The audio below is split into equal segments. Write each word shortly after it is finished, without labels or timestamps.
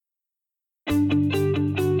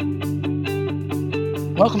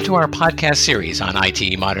Welcome to our podcast series on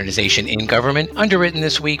IT modernization in government, underwritten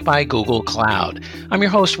this week by Google Cloud. I'm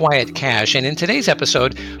your host, Wyatt Cash, and in today's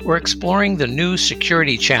episode, we're exploring the new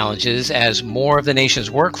security challenges as more of the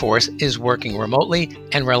nation's workforce is working remotely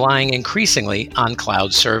and relying increasingly on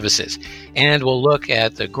cloud services. And we'll look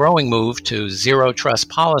at the growing move to zero trust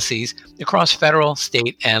policies across federal,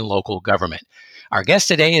 state, and local government. Our guest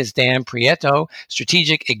today is Dan Prieto,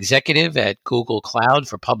 Strategic Executive at Google Cloud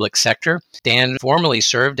for Public Sector. Dan formerly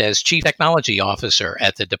served as Chief Technology Officer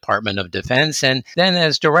at the Department of Defense and then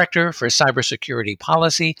as Director for Cybersecurity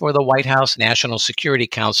Policy for the White House National Security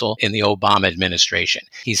Council in the Obama administration.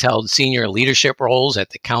 He's held senior leadership roles at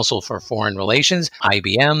the Council for Foreign Relations,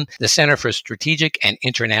 IBM, the Center for Strategic and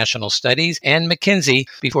International Studies, and McKinsey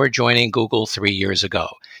before joining Google 3 years ago.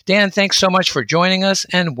 Dan, thanks so much for joining us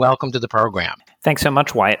and welcome to the program. Thanks so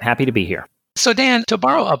much, Wyatt. Happy to be here. So, Dan, to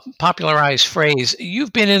borrow a popularized phrase,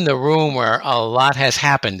 you've been in the room where a lot has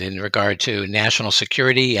happened in regard to national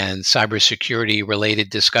security and cybersecurity related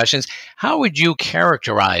discussions. How would you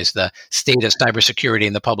characterize the state of cybersecurity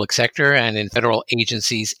in the public sector and in federal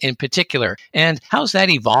agencies in particular? And how's that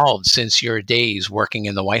evolved since your days working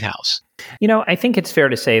in the White House? I think it's fair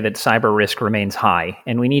to say that cyber risk remains high,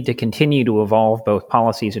 and we need to continue to evolve both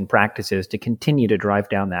policies and practices to continue to drive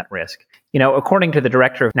down that risk. According to the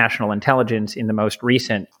Director of National Intelligence in the most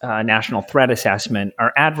recent National Threat Assessment,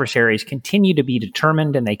 our adversaries continue to be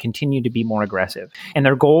determined and they continue to be more aggressive. And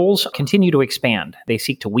their goals continue to expand. They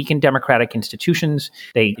seek to weaken democratic institutions.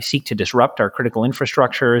 They seek to disrupt our critical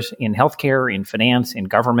infrastructures in healthcare, in finance, in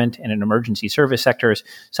government, and in emergency service sectors,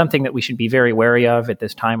 something that we should be very wary of at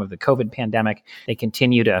this time of the COVID pandemic. They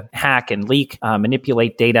continue to hack and leak,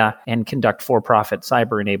 manipulate data, and conduct for-profit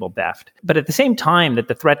cyber-enabled theft. But at the same time that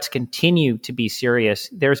the threats continue to be serious,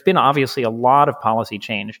 there's been obviously a lot of policy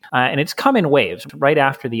change, and it's come in waves. Right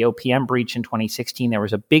after the OPM breach in 2016, there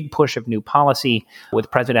was a big push of new policy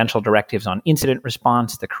with presidential directives on incident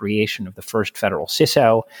response, the creation of the first federal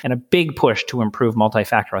CISO, and a big push to improve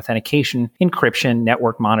multi-factor authentication, encryption,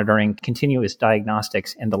 network monitoring, continuous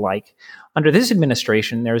diagnostics, and the like. Under this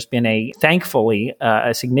administration, there's been thankfully,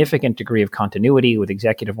 a significant degree of continuity with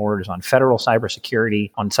executive orders on federal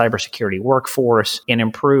cybersecurity, on cybersecurity workforce, and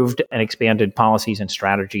improved and expanded policies and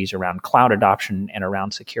strategies around cloud adoption and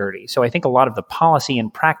around security. So I think a lot of the policy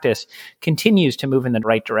and practice continues to move in the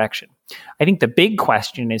right direction. I think the big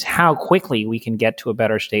question is how quickly we can get to a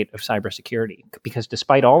better state of cybersecurity, because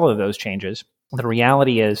despite all of those changes, the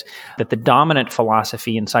reality is that the dominant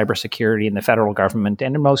philosophy in cybersecurity in the federal government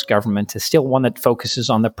and in most governments is still one that focuses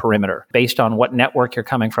on the perimeter. Based on what network you're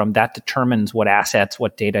coming from, that determines what assets,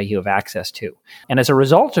 what data you have access to. And as a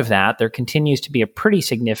result of that, there continues to be a pretty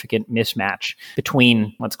significant mismatch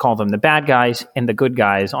between, let's call them the bad guys and the good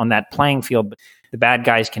guys on that playing field. The bad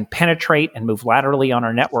guys can penetrate and move laterally on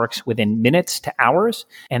our networks within minutes to hours,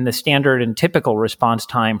 and the standard and typical response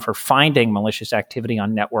time for finding malicious activity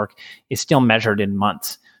on network is still measured in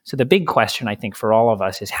months. So the big question, I think, for all of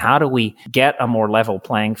us is how do we get a more level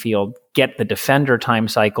playing field, get the defender time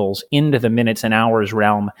cycles into the minutes and hours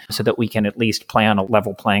realm so that we can at least play on a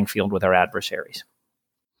level playing field with our adversaries?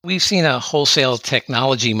 We've seen a wholesale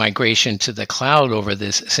technology migration to the cloud over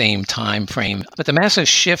this same time frame, but the massive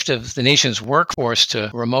shift of the nation's workforce to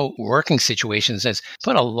remote working situations has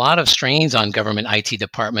put a lot of strains on government IT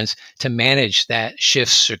departments to manage that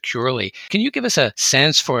shift securely. Can you give us a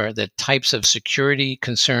sense for the types of security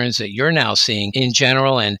concerns that you're now seeing in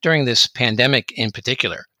general and during this pandemic in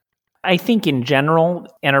particular? I think in general,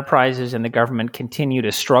 enterprises and the government continue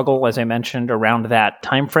to struggle, as I mentioned, around that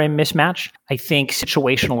timeframe mismatch. I think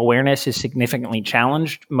situational awareness is significantly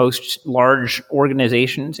challenged. Most large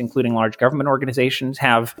organizations, including large government organizations,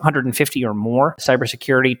 have 150 or more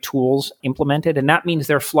cybersecurity tools implemented, and that means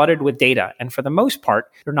they're flooded with data. And for the most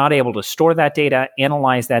part, they're not able to store that data,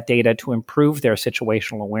 analyze that data to improve their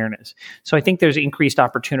situational awareness. So I think there's increased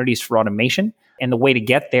opportunities for automation. And the way to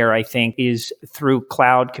get there, I think, is through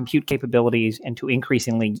cloud compute capabilities and to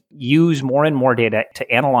increasingly use more and more data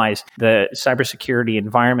to analyze the cybersecurity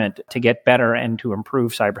environment to get better and to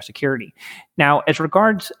improve cybersecurity. Now, as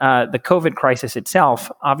regards the COVID crisis itself,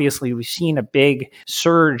 obviously we've seen a big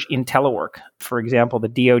surge in telework. For example, the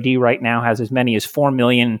DoD right now has as many as 4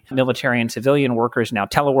 million military and civilian workers now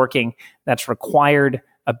teleworking. That's required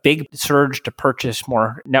a big surge to purchase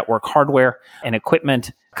more network hardware and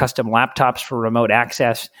equipment, custom laptops for remote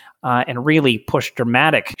access, and really push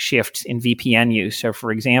dramatic shifts in VPN use. So,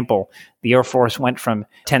 for example, the Air Force went from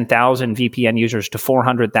 10,000 VPN users to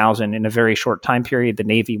 400,000 in a very short time period. The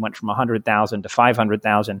Navy went from 100,000 to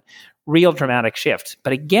 500,000. Real dramatic shifts.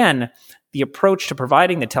 But again, The approach to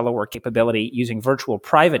providing the telework capability using virtual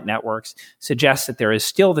private networks suggests that there is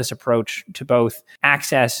still this approach to both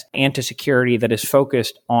access and to security that is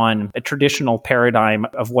focused on a traditional paradigm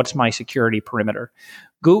of what's my security perimeter.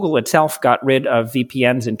 Google itself got rid of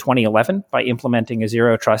VPNs in 2011 by implementing a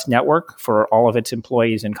zero trust network for all of its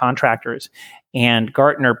employees and contractors. And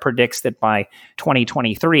Gartner predicts that by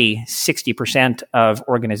 2023, 60% of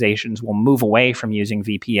organizations will move away from using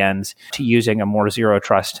VPNs to using a more zero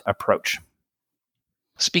trust approach.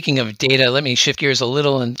 Speaking of data, let me shift gears a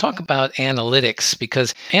little and talk about analytics,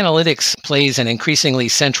 because analytics plays an increasingly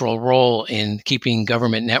central role in keeping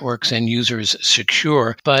government networks and users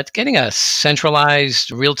secure. But getting a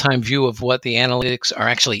centralized, real-time view of what the analytics are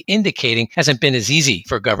actually indicating hasn't been as easy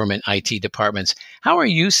for government IT departments. How are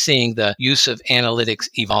you seeing the use of analytics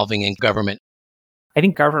evolving in government? I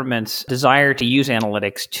think governments desire to use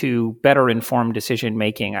analytics to better inform decision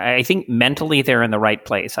making. I think mentally they're in the right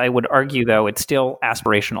place. I would argue, though, it's still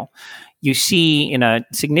aspirational. You see in a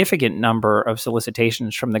significant number of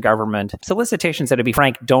solicitations from the government, solicitations that, to be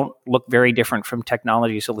frank, don't look very different from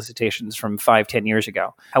technology solicitations from 5-10 years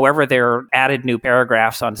ago. However, there are added new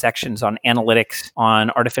paragraphs on sections on analytics,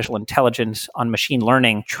 on artificial intelligence, on machine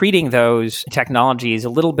learning, treating those technologies a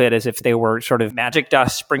little bit as if they were sort of magic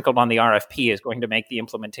dust sprinkled on the RFP is going to make the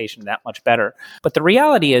implementation that much better. But the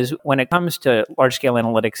reality is, when it comes to large-scale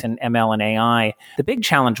analytics and ML and AI, the big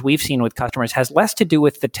challenge we've seen with customers has less to do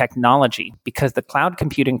with the technology, because the cloud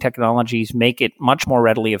computing technologies make it much more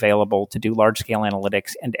readily available to do large-scale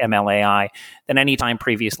analytics and ML/AI than any time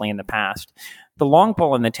previously in the past. The long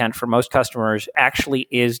pole in the tent for most customers actually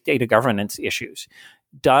is data governance issues.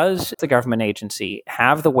 Does the government agency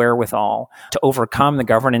have the wherewithal to overcome the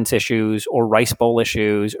governance issues or rice bowl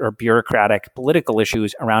issues or bureaucratic political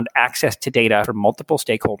issues around access to data from multiple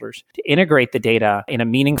stakeholders, to integrate the data in a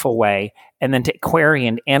meaningful way, and then to query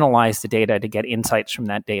and analyze the data to get insights from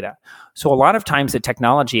that data? So a lot of times the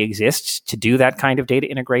technology exists to do that kind of data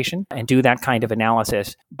integration and do that kind of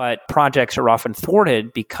analysis, but projects are often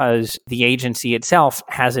thwarted because the agency itself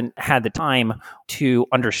hasn't had the time to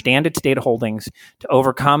understand its data holdings, to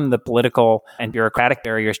overcome the political and bureaucratic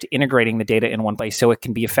barriers to integrating the data in one place so it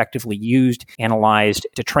can be effectively used, analyzed,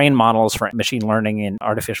 to train models for machine learning and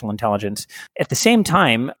artificial intelligence. At the same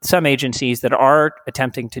time, some agencies that are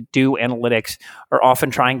attempting to do analytics are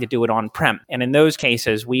often trying to do it on-prem. And in those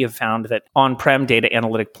cases, we have found that on-prem data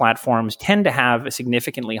analytic platforms tend to have a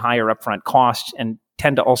significantly higher upfront costs and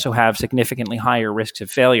tend to also have significantly higher risks of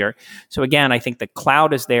failure. So again, I think the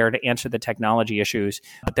cloud is there to answer the technology issues,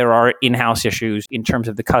 but there are in-house issues in terms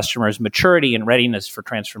of the customer's maturity and readiness for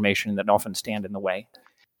transformation that often stand in the way.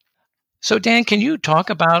 So Dan, can you talk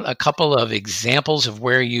about a couple of examples of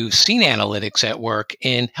where you've seen analytics at work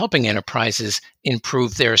in helping enterprises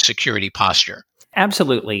improve their security posture?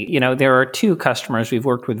 Absolutely. There are two customers we've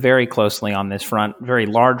worked with very closely on this front, very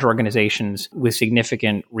large organizations with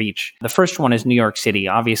significant reach. The first one is New York City,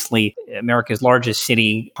 obviously America's largest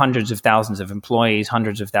city, hundreds of thousands of employees,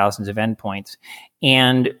 hundreds of thousands of endpoints.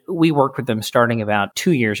 And we worked with them starting about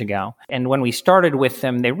 2 years ago. And when we started with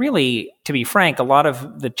them, they really, to be frank, a lot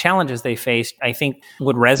of the challenges they faced, I think,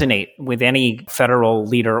 would resonate with any federal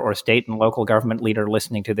leader or state and local government leader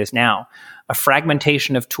listening to this now. A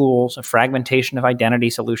fragmentation of tools, a fragmentation of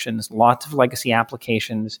identity solutions, lots of legacy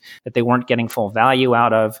applications that they weren't getting full value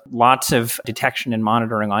out of, lots of detection and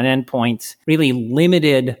monitoring on endpoints, really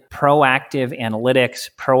limited proactive analytics,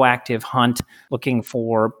 proactive hunt, looking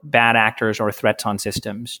for bad actors or threats on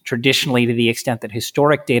systems. Traditionally, to the extent that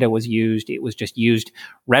historic data was used, it was just used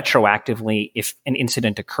retroactively if an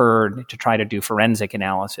incident occurred to try to do forensic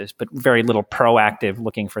analysis, but very little proactive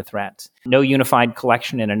looking for threats. No unified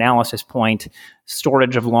collection and analysis point.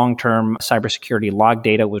 Storage of long-term cybersecurity log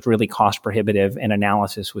data was really cost prohibitive and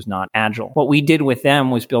analysis was not agile. What we did with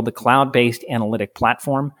them was build a cloud-based analytic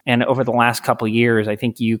platform. And over the last couple of years, I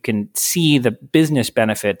think you can see the business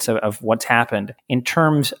benefits of what's happened. In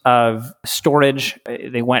terms of storage,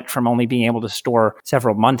 they went from only being able to store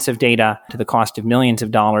several months of data to the cost of millions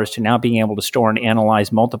of dollars to now being able to store and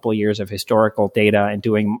analyze multiple years of historical data and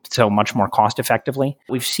doing so much more cost effectively.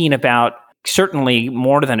 We've seen about certainly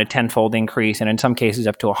more than a 10-fold increase, and in some cases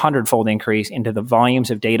up to a 100-fold increase into the volumes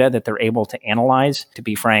of data that they're able to analyze, to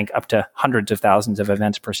be frank, up to hundreds of thousands of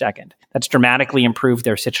events per second. That's dramatically improved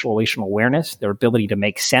their situational awareness, their ability to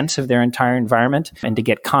make sense of their entire environment, and to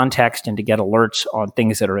get context and to get alerts on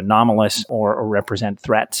things that are anomalous or represent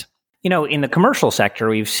threats. In the commercial sector,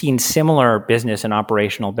 we've seen similar business and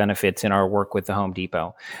operational benefits in our work with the Home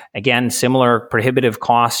Depot. Again, similar prohibitive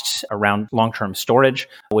costs around long-term storage,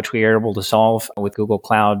 which we are able to solve with Google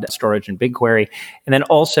Cloud Storage and BigQuery. And then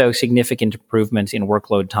also significant improvements in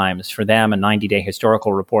workload times. For them, a 90-day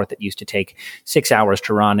historical report that used to take 6 hours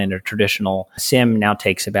to run in a traditional SIM now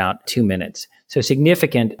takes about 2 minutes. So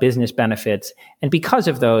significant business benefits. And because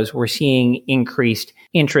of those, we're seeing increased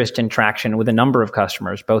interest and traction with a number of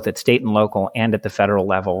customers, both at state and local and at the federal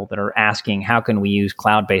level, that are asking, how can we use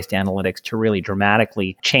cloud-based analytics to really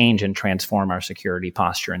dramatically change and transform our security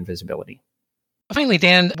posture and visibility? Finally,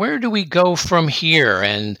 Dan, where do we go from here,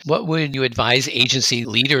 and what would you advise agency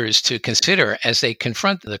leaders to consider as they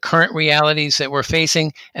confront the current realities that we're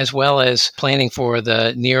facing, as well as planning for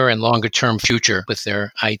the near and longer term future with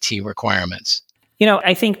their IT requirements?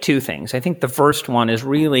 I think two things. I think the first one is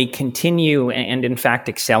really continue and in fact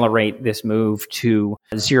accelerate this move to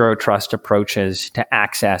zero trust approaches to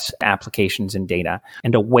access applications and data,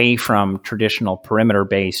 and away from traditional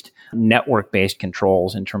perimeter-based, network-based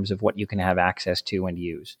controls in terms of what you can have access to and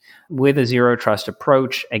use. With a zero trust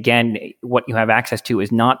approach, again, what you have access to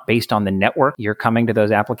is not based on the network you're coming to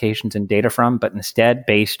those applications and data from, but instead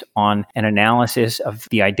based on an analysis of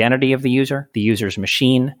the identity of the user's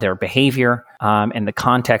machine, their behavior, and the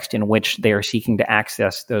context in which they are seeking to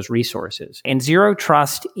access those resources. And zero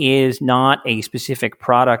trust is not a specific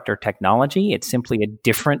product or technology. It's simply a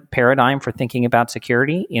different paradigm for thinking about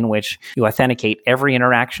security, in which you authenticate every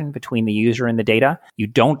interaction between the user and the data. You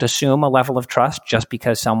don't assume a level of trust just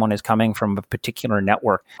because someone is coming from a particular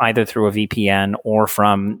network, either through a VPN or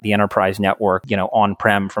from the enterprise network,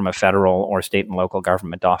 on-prem from a federal or state and local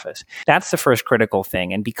government office. That's the first critical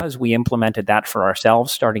thing. And because we implemented that for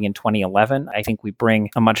ourselves starting in 2011, I think we bring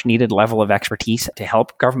a much needed level of expertise to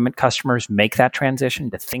help government customers make that transition,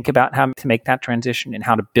 to think about how to make that transition and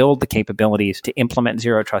how to build the capabilities to implement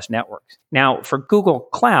zero trust networks. Now, for Google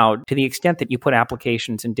Cloud, to the extent that you put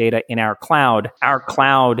applications and data in our cloud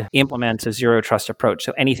implements a zero trust approach.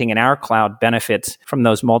 So anything in our cloud benefits from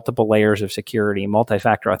those multiple layers of security,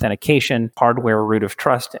 multi-factor authentication, hardware root of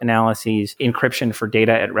trust analyses, encryption for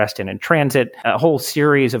data at rest and in transit, a whole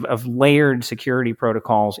series of layered security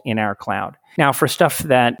protocols in our cloud. Now, for stuff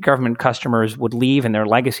that government customers would leave in their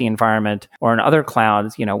legacy environment or in other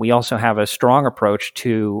clouds, we also have a strong approach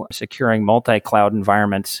to securing multi-cloud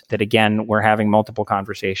environments that, again, we're having multiple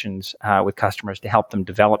conversations with customers to help them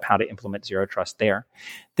develop how to implement zero trust there.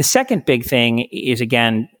 The second big thing is,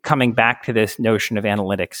 again, coming back to this notion of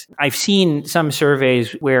analytics. I've seen some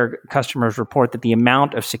surveys where customers report that the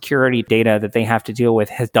amount of security data that they have to deal with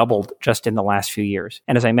has doubled just in the last few years.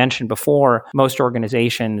 And as I mentioned before, most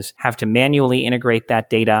organizations have to manually integrate that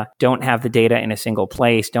data, don't have the data in a single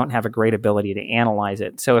place, don't have a great ability to analyze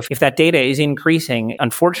it. So if that data is increasing,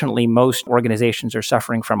 unfortunately, most organizations are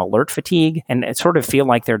suffering from alert fatigue and sort of feel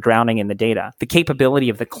like they're drowning in the data. The capability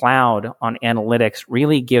of the cloud on analytics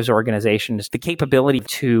really gives organizations the capability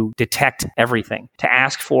to detect everything, to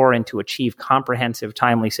ask for and to achieve comprehensive,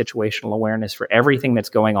 timely situational awareness for everything that's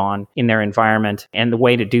going on in their environment. And the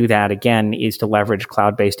way to do that, again, is to leverage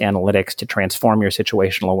cloud-based analytics to transform your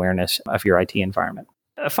situational awareness of your IT environment.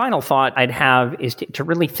 A final thought I'd have is to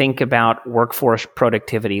really think about workforce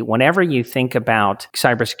productivity. Whenever you think about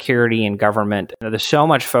cybersecurity in government, there's so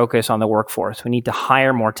much focus on the workforce. We need to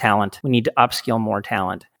hire more talent. We need to upskill more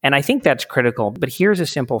talent. And I think that's critical. But here's a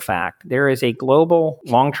simple fact. There is a global,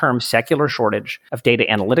 long-term secular shortage of data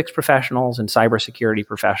analytics professionals and cybersecurity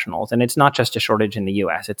professionals. And it's not just a shortage in the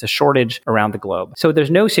US. It's a shortage around the globe. So there's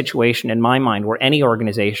no situation in my mind where any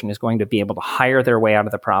organization is going to be able to hire their way out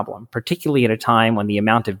of the problem, particularly at a time when the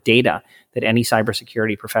amount of data that any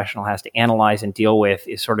cybersecurity professional has to analyze and deal with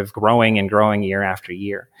is sort of growing and growing year after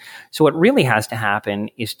year. So what really has to happen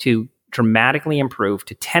is to dramatically improve,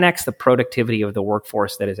 to 10x the productivity of the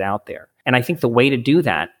workforce that is out there. And I think the way to do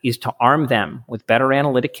that is to arm them with better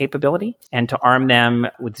analytic capability and to arm them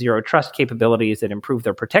with zero trust capabilities that improve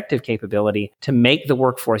their protective capability to make the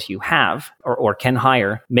workforce you have or can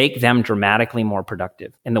hire, make them dramatically more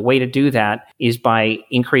productive. And the way to do that is by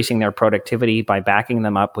increasing their productivity, by backing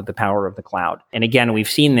them up with the power of the cloud. And again, we've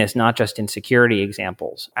seen this not just in security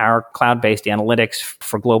examples. Our cloud-based analytics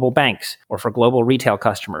for global banks or for global retail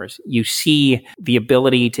customers, you see the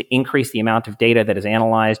ability to increase the amount of data that is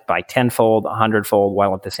analyzed by 10-fold, 100-fold,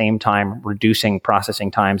 while at the same time reducing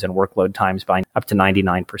processing times and workload times by up to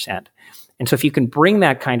 99%. And so if you can bring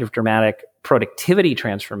that kind of dramatic productivity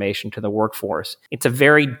transformation to the workforce, it's a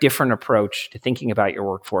very different approach to thinking about your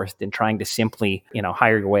workforce than trying to simply,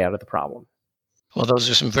 hire your way out of the problem. Well, those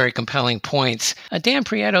are some very compelling points. Dan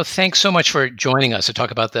Prieto, thanks so much for joining us to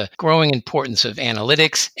talk about the growing importance of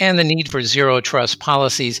analytics and the need for zero trust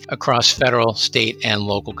policies across federal, state, and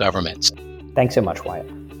local governments. Thanks so much, Wyatt.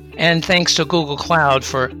 And thanks to Google Cloud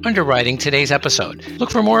for underwriting today's episode.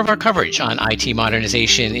 Look for more of our coverage on IT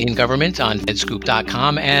modernization in government on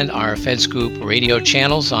fedscoop.com and our FedScoop radio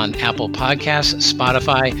channels on Apple Podcasts,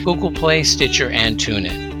 Spotify, Google Play, Stitcher, and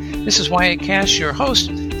TuneIn. This is Wyatt Cash, your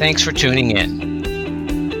host. Thanks for tuning in.